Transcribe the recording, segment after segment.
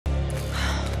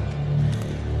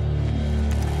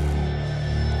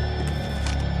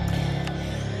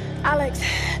Alex,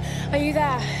 are you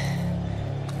there?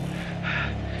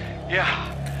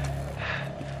 Yeah.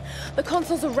 The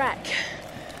console's a wreck.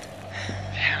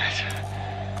 Damn it.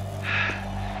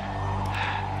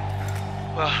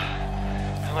 Well,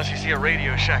 unless you see a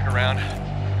Radio Shack around,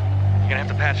 you're gonna have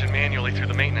to patch it manually through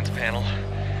the maintenance panel.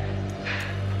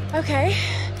 Okay,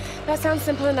 that sounds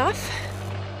simple enough.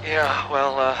 Yeah,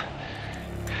 well,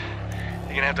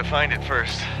 you're gonna have to find it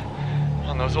first.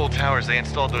 On those old towers, they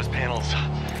installed those panels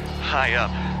high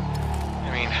up.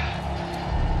 I mean,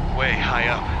 way high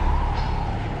up.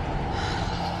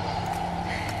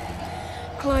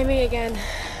 Climbing again.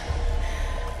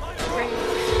 Great.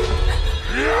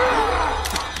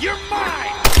 You're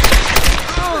mine!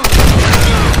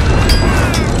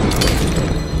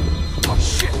 Oh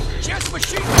shit! Just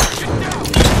machine gun! Get down!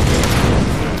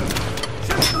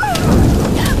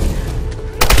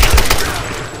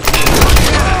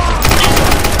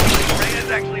 Reyes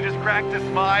actually just cracked a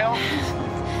smile.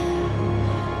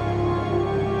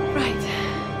 Right.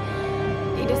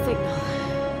 Need a signal.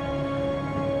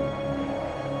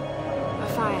 A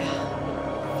fire.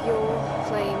 Fuel,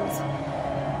 flames.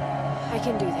 I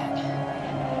can do that.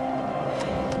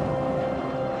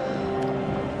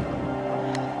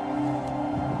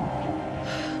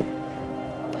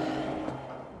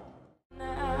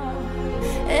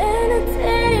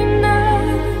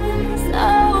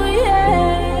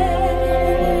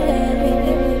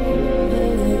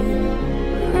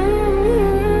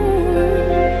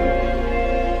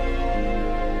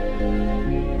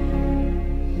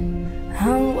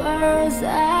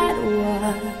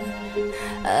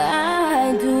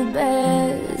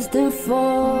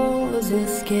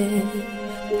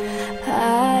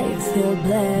 I feel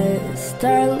blessed.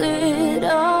 Our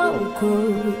little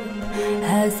group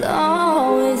has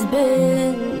always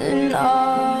been and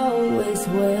always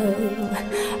will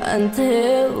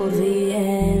until the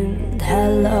end.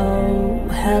 Hello,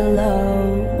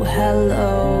 hello,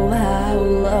 hello,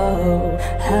 hello,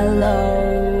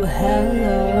 hello,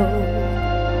 hello.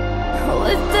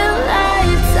 With the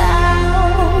lights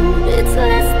out, it's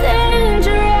less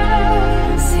dangerous.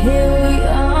 Here we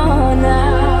are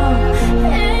now,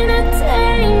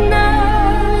 entertain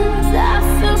us. I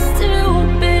feel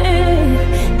stupid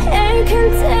and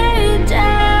contagious.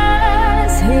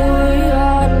 Here we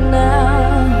are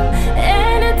now,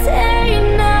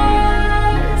 entertain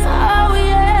us. Oh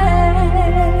yeah,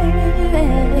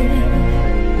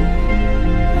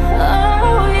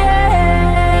 oh yeah.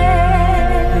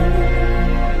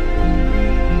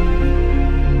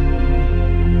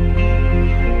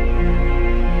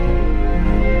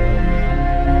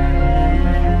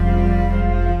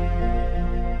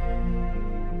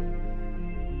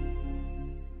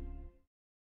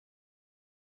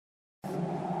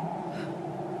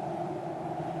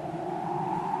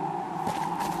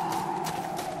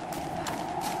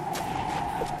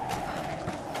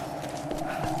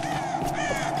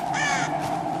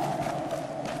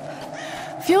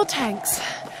 Fuel tanks.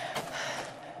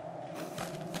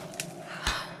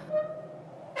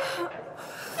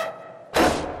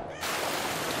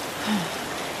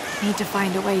 Need to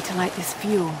find a way to light this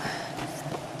fuel.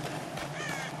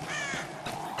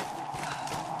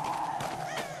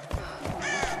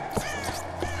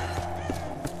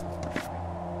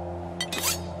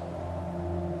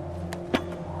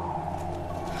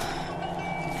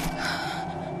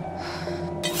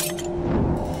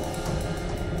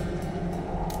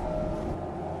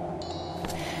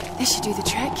 This should do the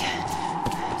trick.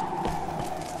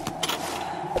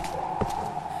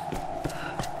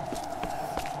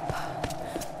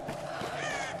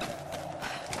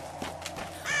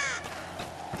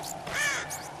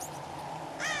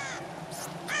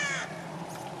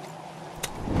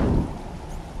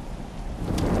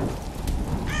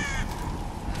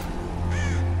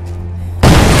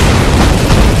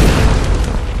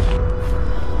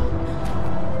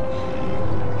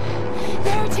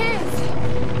 There it is!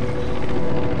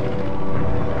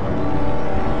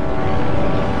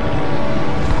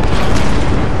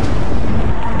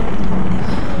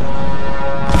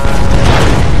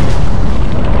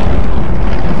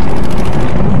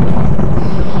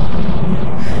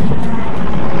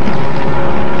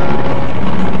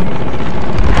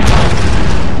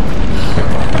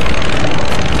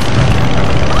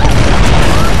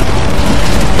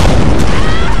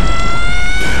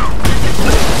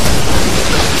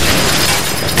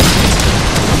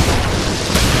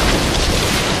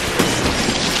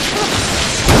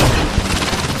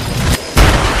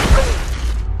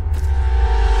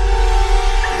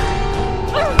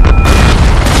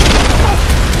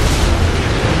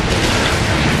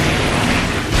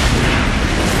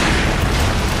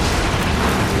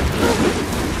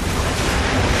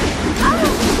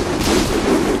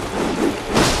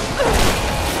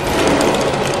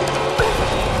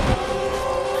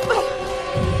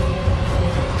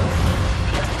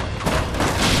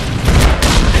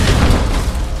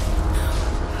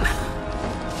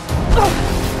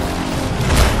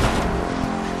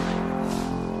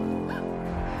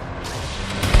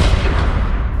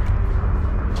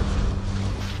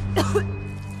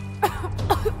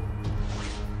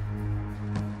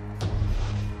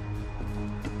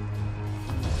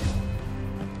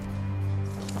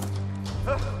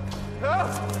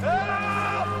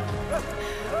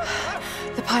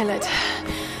 The pilot.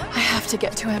 I have to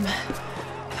get to him.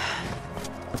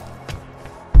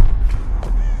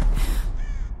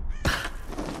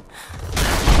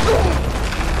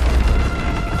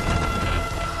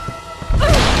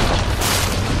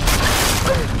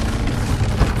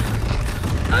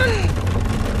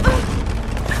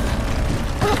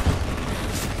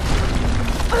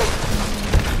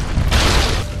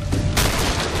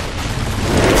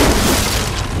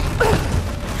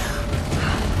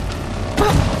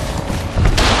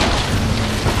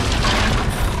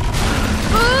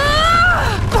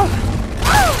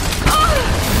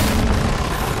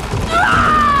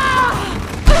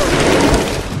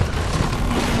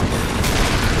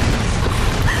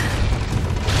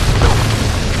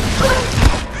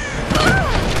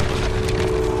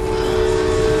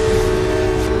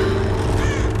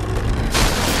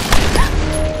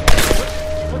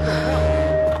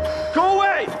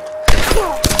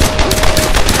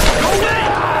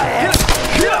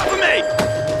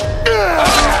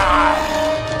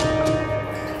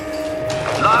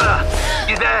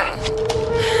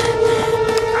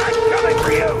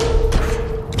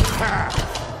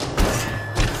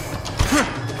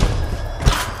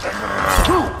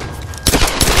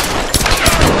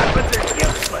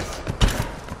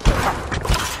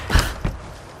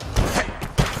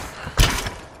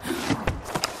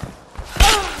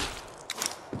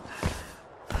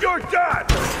 You're done!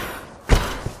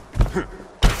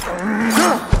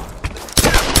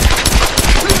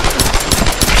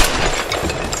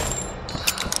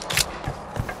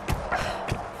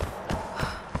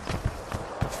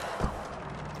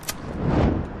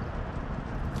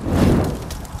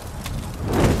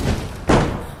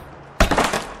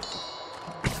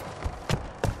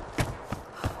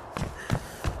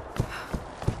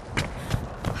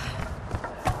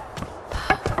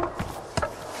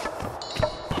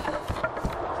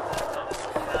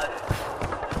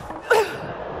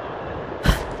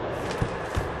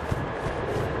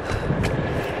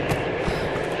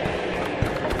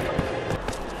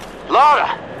 Lara!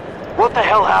 What the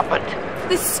hell happened?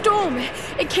 This storm,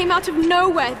 it came out of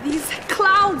nowhere. These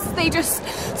clouds, they just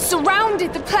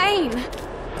surrounded the plane.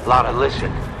 Lara, listen.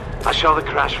 I saw the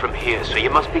crash from here, so you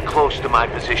must be close to my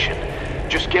position.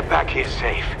 Just get back here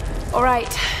safe. All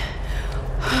right.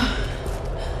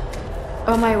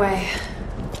 On my way.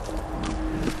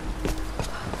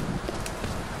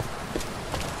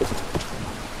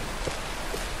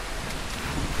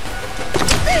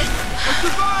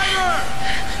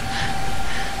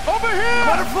 Over here!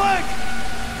 Better flank!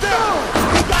 Down!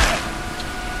 Got it!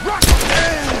 Rock!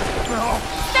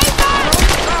 Stay back!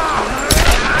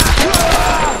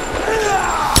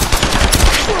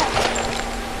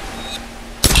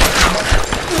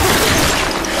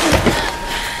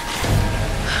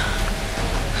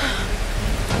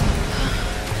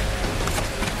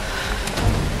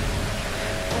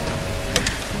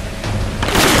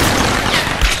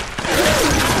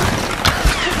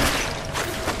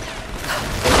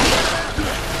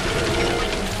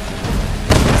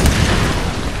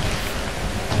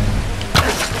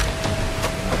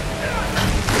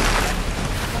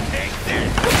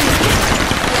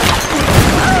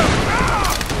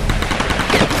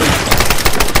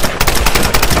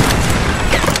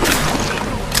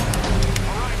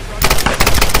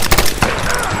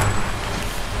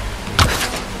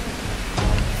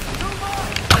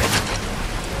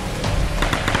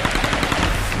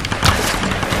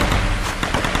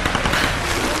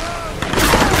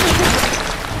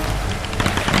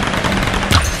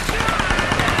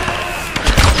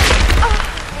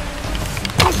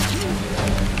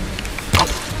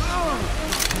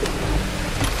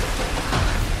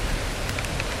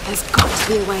 There's got to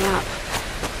be a way up.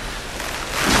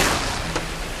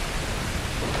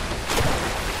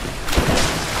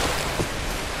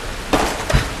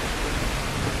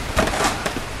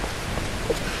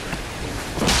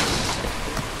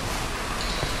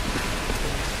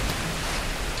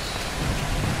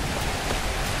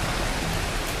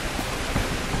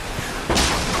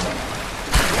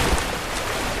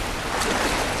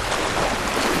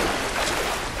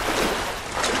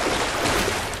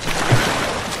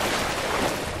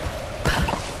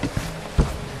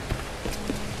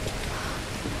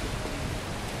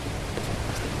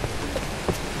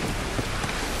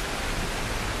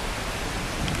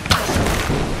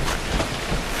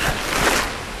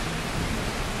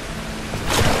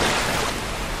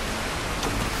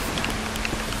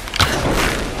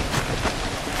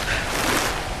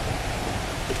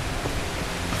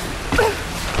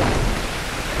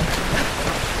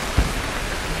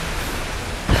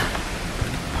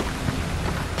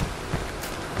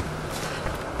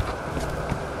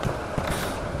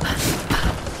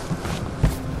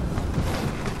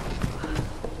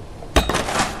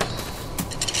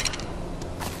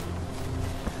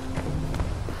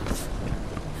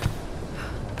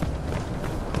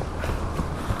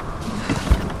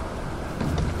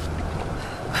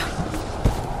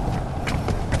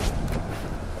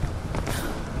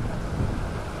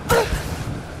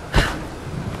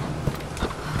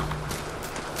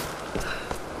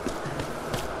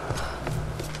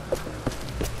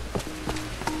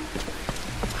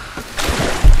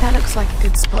 Looks like a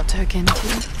good spot to hook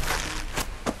into.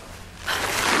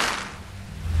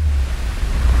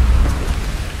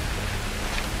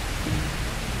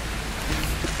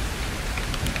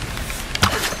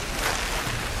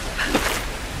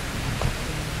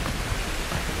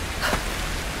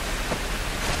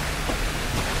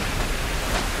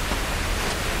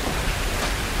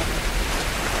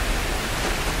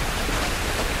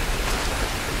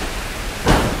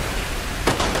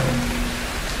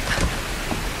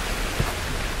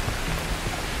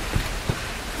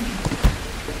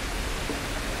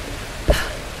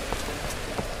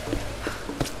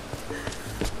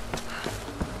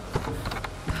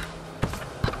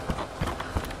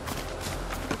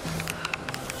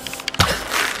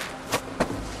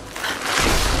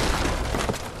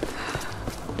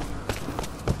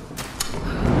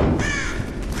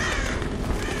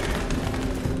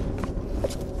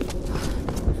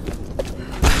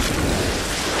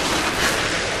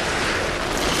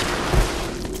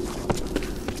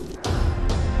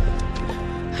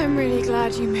 I'm really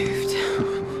glad you moved.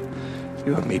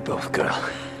 You and me both, girl.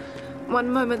 One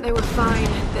moment they were fine,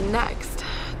 the next,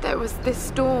 there was this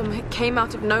storm. It came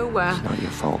out of nowhere. It's not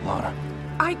your fault, Lara.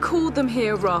 I called them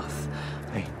here, Roth.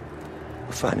 Hey,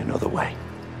 we'll find another way.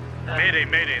 Mayday,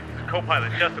 mayday. This is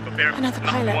co-pilot Jessica Bear. Another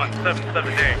pilot.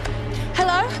 177A.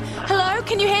 Hello? Hello?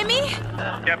 Can you hear me?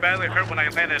 Yeah, badly hurt when I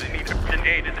landed and need urgent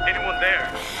aid. Is anyone there?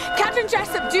 Captain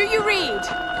Jessup, do you read?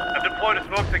 I've deployed a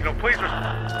smoke signal. Please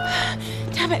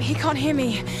Damn it, he can't hear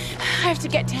me. I have to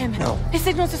get to him. No. His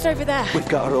signal's just over there. We've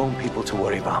got our own people to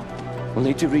worry about. We'll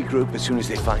need to regroup as soon as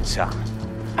they find Sam.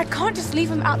 I can't just leave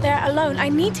him out there alone. I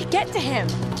need to get to him.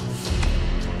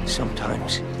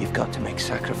 Sometimes you've got to make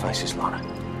sacrifices, Lara.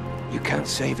 You can't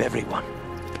save everyone.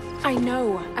 I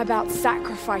know about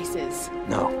sacrifices.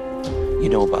 No, you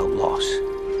know about loss.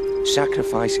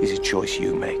 Sacrifice is a choice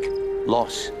you make.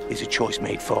 Loss is a choice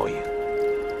made for you.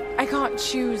 I can't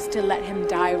choose to let him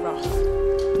die, Roth.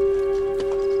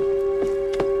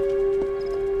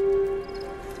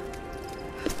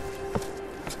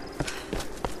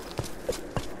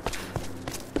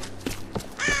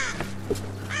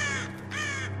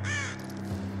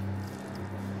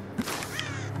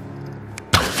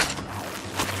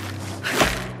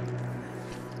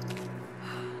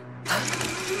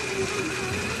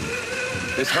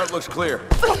 This hut looks clear.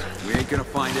 We ain't gonna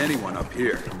find anyone up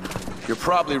here. You're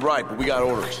probably right, but we got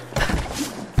orders.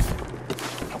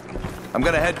 I'm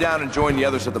gonna head down and join the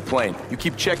others at the plane. You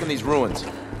keep checking these ruins.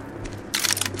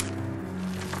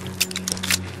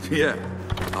 Yeah,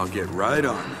 I'll get right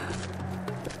on.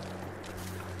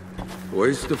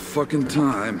 Waste of fucking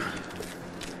time.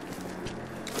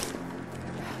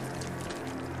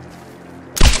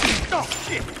 Oh,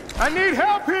 shit! I need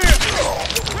help here!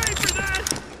 Wait for that!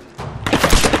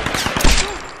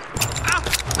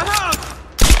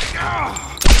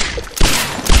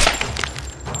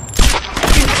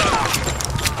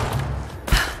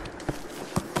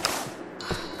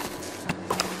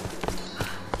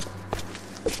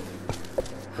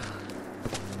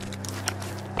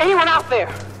 Anyone out there?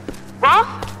 Roth?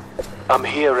 I'm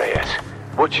here, Reyes.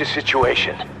 What's your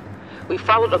situation? We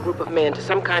followed a group of men to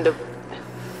some kind of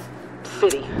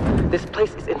city. This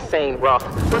place is insane, Roth.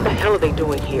 What the hell are they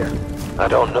doing here? I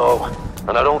don't know,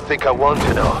 and I don't think I want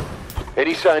to know.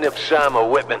 Any sign of Sam or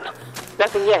Whitman?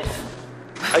 Nothing yet.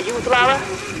 Are you with Lara?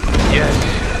 Yes.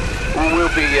 We'll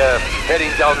be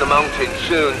heading down the mountain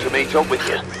soon to meet up with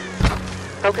you.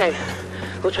 Okay.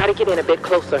 We'll try to get in a bit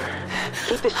closer.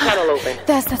 Keep this channel open.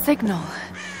 There's the signal.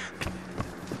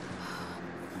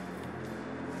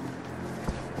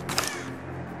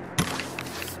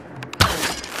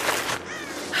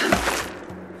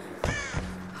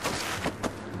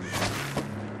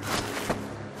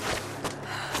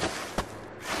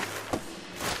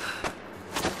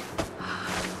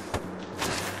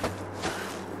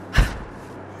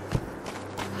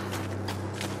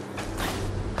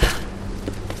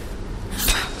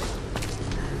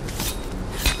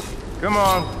 Come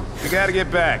on, we gotta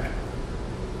get back.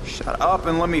 Shut up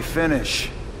and let me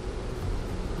finish.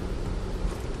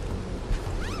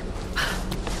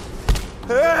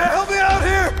 Hey, help me out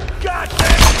here! God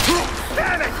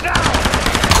damn it, now!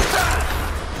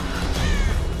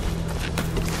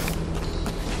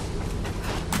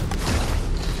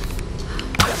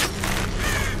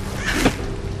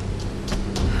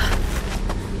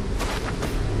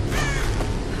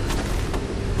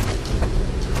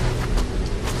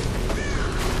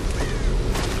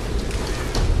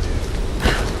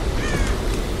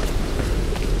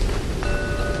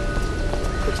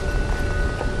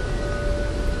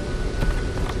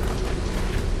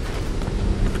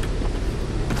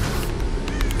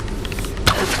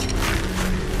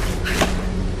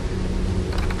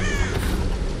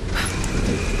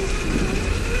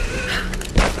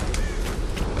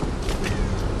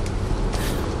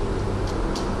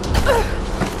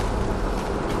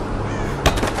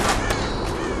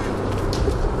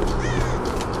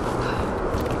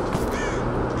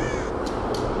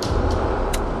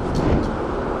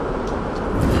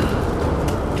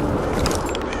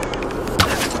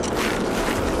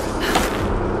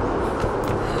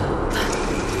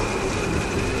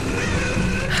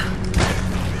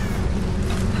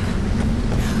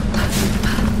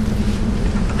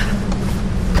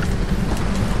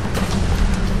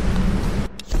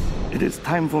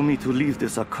 time for me to leave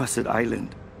this accursed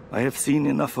island. I have seen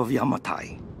enough of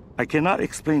Yamatai. I cannot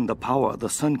explain the power the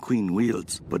Sun Queen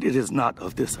wields, but it is not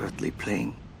of this earthly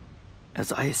plane.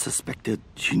 As I suspected,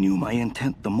 she knew my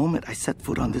intent the moment I set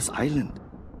foot on this island.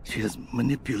 She has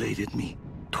manipulated me,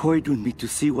 toyed with me to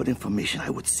see what information I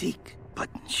would seek. But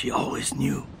she always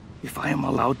knew. If I am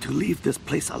allowed to leave this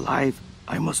place alive,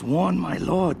 I must warn my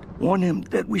lord, warn him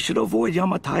that we should avoid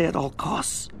Yamatai at all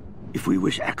costs. If we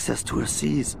wish access to her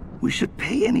seas, we should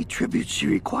pay any tribute she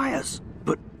requires.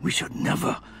 But we should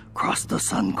never cross the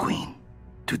Sun Queen.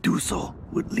 To do so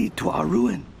would lead to our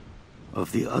ruin.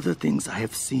 Of the other things I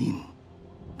have seen,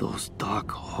 those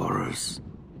dark horrors,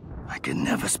 I can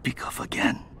never speak of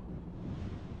again.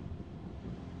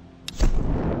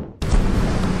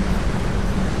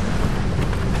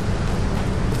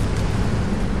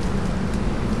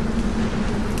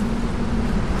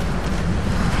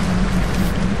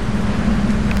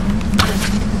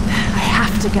 I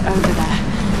have to get over there.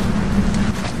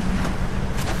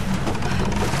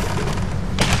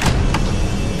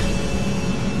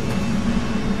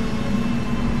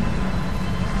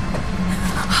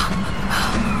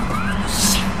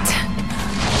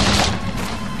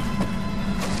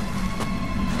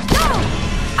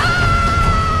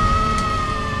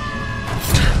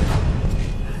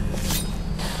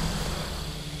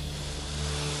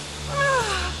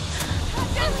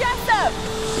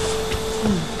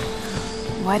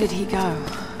 Where did he go?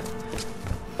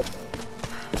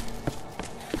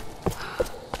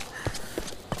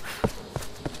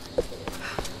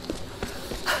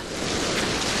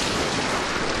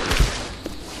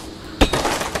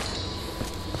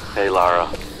 Hey, Lara.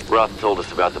 Roth told us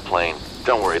about the plane.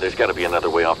 Don't worry, there's gotta be another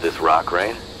way off this rock,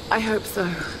 right? I hope so.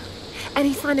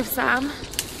 Any sign of Sam?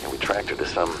 Yeah, we tracked her to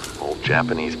some old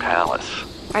Japanese palace.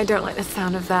 I don't like the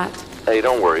sound of that. Hey,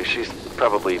 don't worry, she's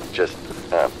probably just,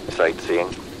 sightseeing.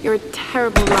 You're a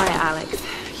terrible liar, Alex.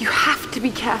 You have to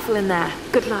be careful in there.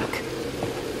 Good luck.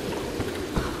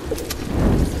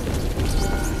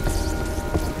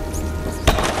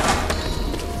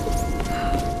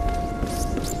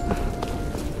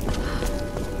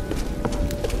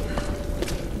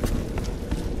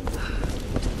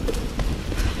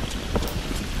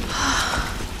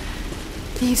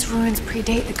 These ruins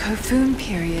predate the Kofun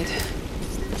period.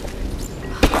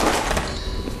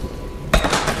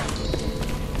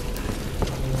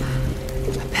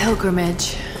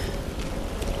 Pilgrimage.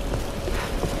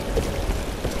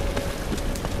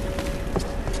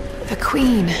 The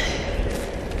Queen.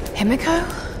 Himiko?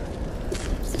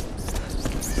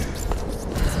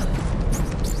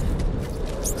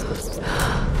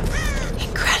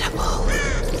 Incredible.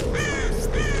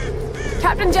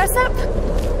 Captain Jessup?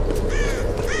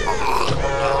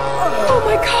 Oh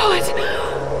my God!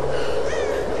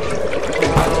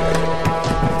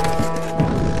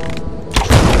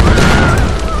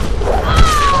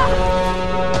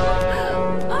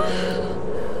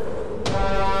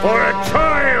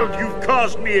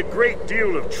 Caused me a great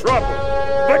deal of trouble,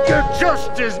 but you're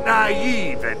just as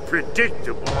naive and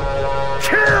predictable.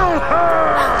 Kill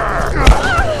her!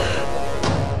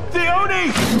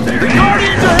 Theoni! The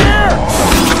Guardians are here!